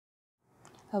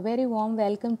A very warm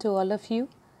welcome to all of you.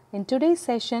 In today's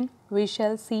session, we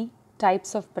shall see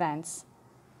types of brands.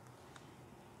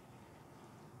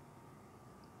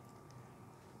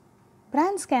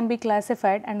 Brands can be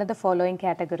classified under the following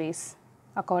categories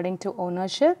according to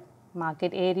ownership,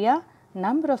 market area,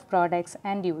 number of products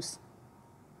and use.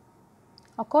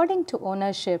 According to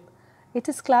ownership, it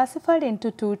is classified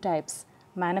into two types,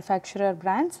 manufacturer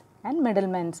brands and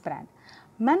middlemen's brand.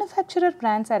 Manufacturer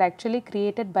brands are actually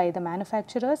created by the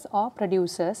manufacturers or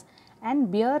producers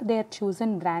and bear their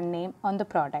chosen brand name on the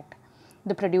product.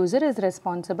 The producer is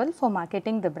responsible for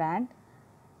marketing the brand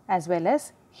as well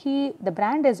as the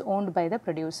brand is owned by the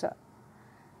producer.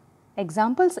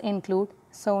 Examples include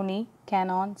Sony,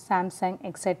 Canon, Samsung,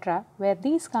 etc., where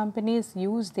these companies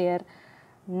use their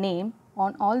name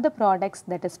on all the products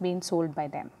that is being sold by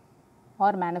them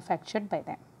or manufactured by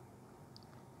them.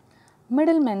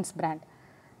 Middlemen's brand.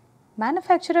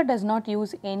 Manufacturer does not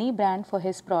use any brand for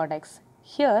his products.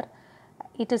 Here,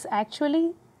 it is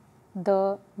actually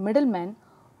the middleman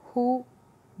who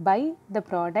buy the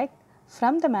product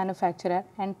from the manufacturer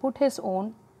and put his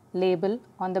own label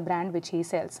on the brand which he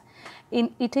sells.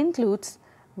 It includes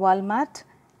Walmart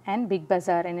and Big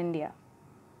Bazaar in India.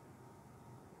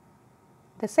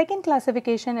 The second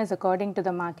classification is according to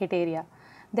the market area.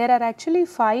 There are actually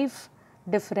 5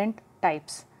 different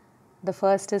types. The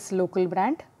first is local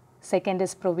brand, second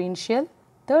is provincial,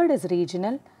 third is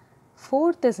regional,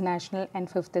 fourth is national and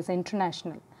fifth is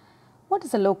international. What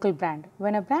is a local brand?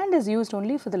 When a brand is used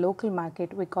only for the local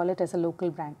market, we call it as a local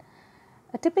brand.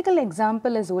 A typical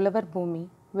example is Ulavar Bhumi,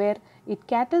 where it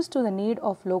caters to the need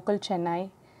of local Chennai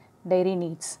dairy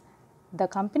needs. The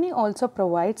company also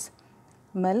provides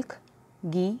milk,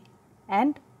 ghee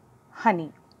and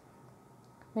honey.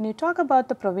 When you talk about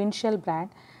the provincial brand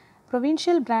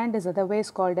is otherwise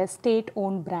called as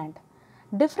state-owned brand.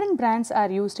 Different brands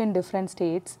are used in different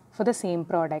states for the same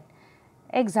product.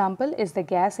 Example is the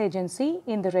gas agency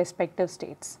in the respective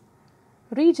states.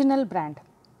 Regional brand.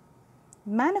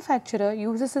 Manufacturer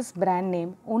uses his brand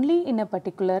name only in a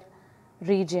particular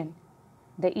region.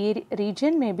 The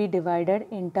region may be divided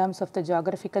in terms of the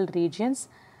geographical regions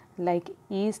like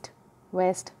east,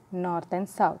 west, north and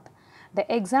south. The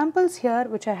examples here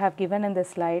which I have given in the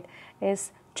slide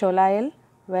is Cholail,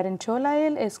 wherein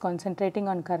Cholail is concentrating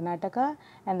on Karnataka,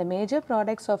 and the major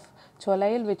products of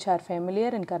Cholail which are familiar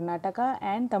in Karnataka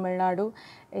and Tamil Nadu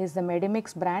is the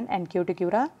Medimix brand and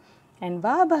Cuticura, and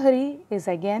Vahabahari is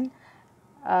again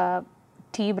a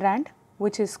tea brand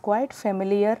which is quite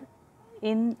familiar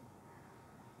in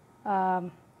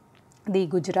the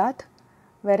Gujarat,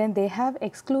 wherein they have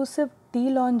exclusive tea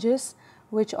lounges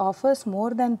which offers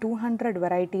more than 200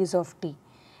 varieties of tea.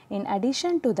 In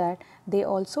addition to that, they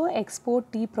also export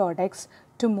tea products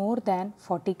to more than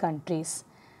 40 countries.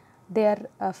 Their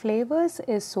flavors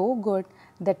is so good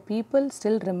that people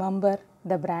still remember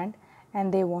the brand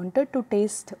and they wanted to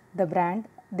taste the brand.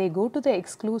 They go to the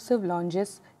exclusive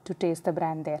lounges to taste the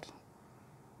brand there.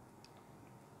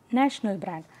 National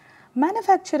brand.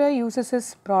 Manufacturer uses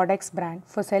his product's brand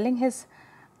for selling his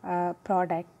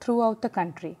product throughout the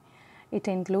country. It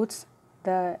includes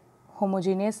the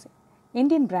homogeneous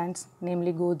Indian brands,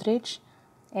 namely Godrej,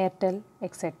 Airtel,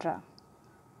 etc.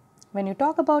 When you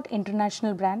talk about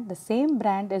international brand, the same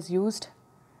brand is used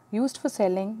for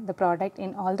selling the product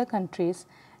in all the countries,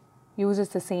 uses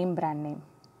the same brand name.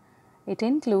 It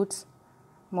includes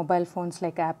mobile phones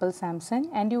like Apple, Samsung,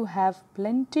 and you have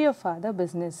plenty of other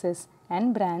businesses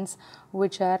and brands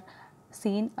which are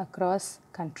seen across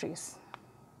countries.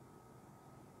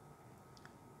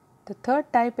 The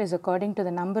third type is according to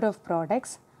the number of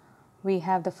products. We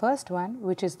have the first one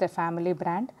which is the family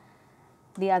brand.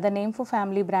 The other name for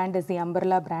family brand is the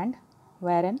umbrella brand,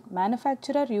 wherein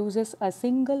manufacturer uses a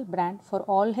single brand for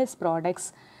all his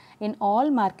products in all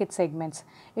market segments.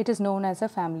 It is known as a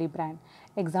family brand.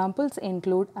 Examples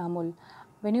include Amul.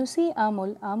 When you see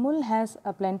Amul, Amul has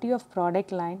a plenty of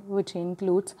product line which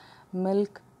includes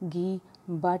milk, ghee,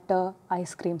 butter,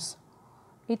 ice creams.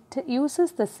 It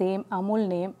uses the same Amul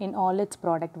name in all its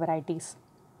product varieties.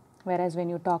 Whereas when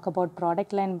you talk about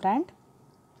product line brand,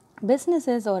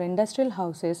 businesses or industrial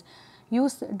houses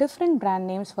use different brand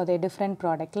names for their different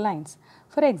product lines.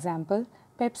 For example,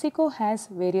 PepsiCo has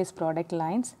various product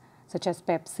lines such as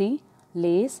Pepsi,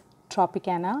 Lay's,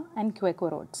 Tropicana and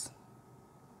Quaker Oats.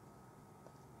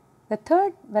 The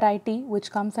third variety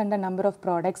which comes under number of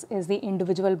products is the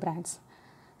individual brands.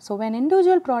 So when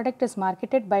individual product is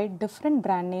marketed by different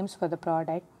brand names for the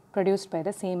product produced by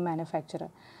the same manufacturer.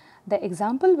 The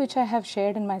example which I have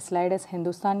shared in my slide is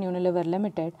Hindustan Unilever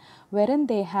Limited, wherein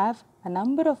they have a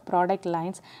number of product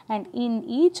lines and in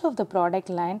each of the product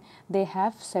line they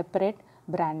have separate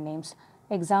brand names.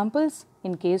 Examples,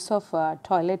 in case of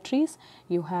toiletries,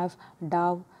 you have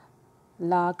Dove,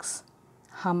 Lux,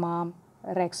 Hammam,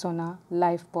 Rexona,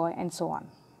 Lifebuoy, and so on.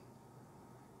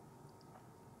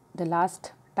 The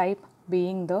last type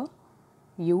being the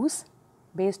use.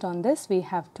 Based on this, we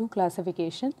have two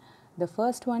classification. The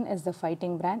first one is the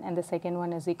fighting brand and the second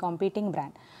one is the competing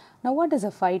brand. Now, what is a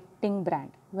fighting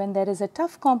brand? When there is a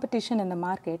tough competition in the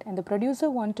market and the producer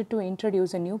wanted to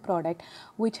introduce a new product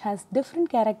which has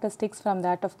different characteristics from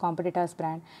that of competitor's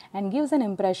brand and gives an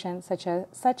impression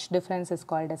such difference is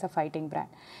called as a fighting brand.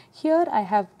 Here I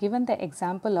have given the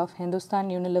example of Hindustan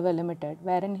Unilever Limited,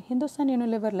 wherein Hindustan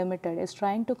Unilever Limited is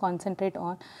trying to concentrate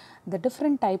on the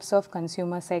different types of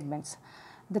consumer segments.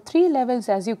 The three levels,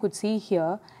 as you could see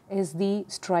here, is the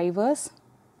strivers,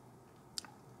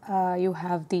 you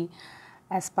have the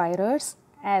aspirers,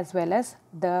 as well as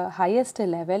the highest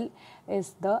level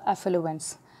is the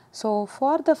affluents. So,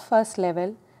 for the first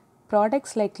level,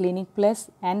 products like Clinic Plus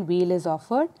and Wheel is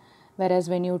offered, whereas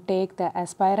when you take the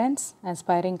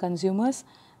aspiring consumers,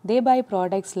 they buy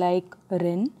products like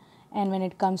Rin, and when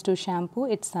it comes to shampoo,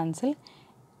 it's Sunsilk.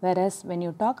 Whereas when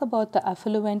you talk about the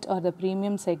affluent or the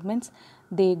premium segments,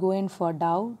 they go in for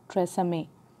Dove, Tresemme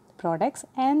products,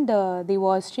 and the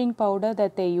washing powder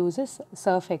that they use is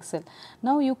Surf Excel.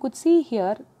 Now you could see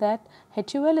here that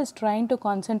HUL is trying to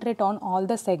concentrate on all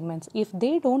the segments. If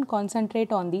they don't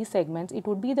concentrate on these segments, it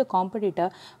would be the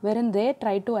competitor wherein they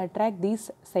try to attract these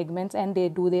segments and they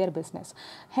do their business.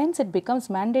 Hence, it becomes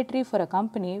mandatory for a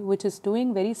company which is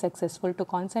doing very successful to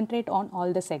concentrate on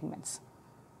all the segments.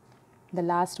 The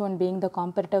last one being the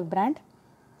competitive brand.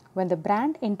 When the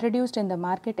brand introduced in the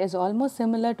market is almost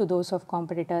similar to those of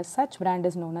competitors, such brand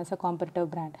is known as a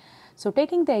competitive brand. So,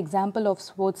 taking the example of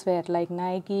sportswear like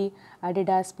Nike,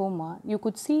 Adidas, Puma, you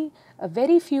could see a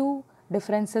very few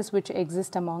differences which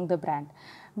exist among the brand.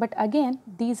 But again,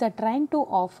 these are trying to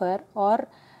offer or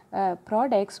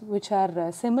products which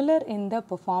are similar in the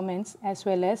performance as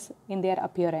well as in their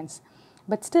appearance.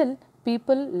 But still,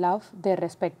 people love their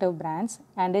respective brands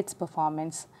and its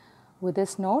performance. With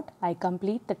this note, I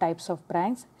complete the types of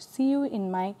brands. See you in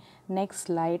my next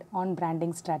slide on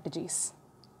branding strategies.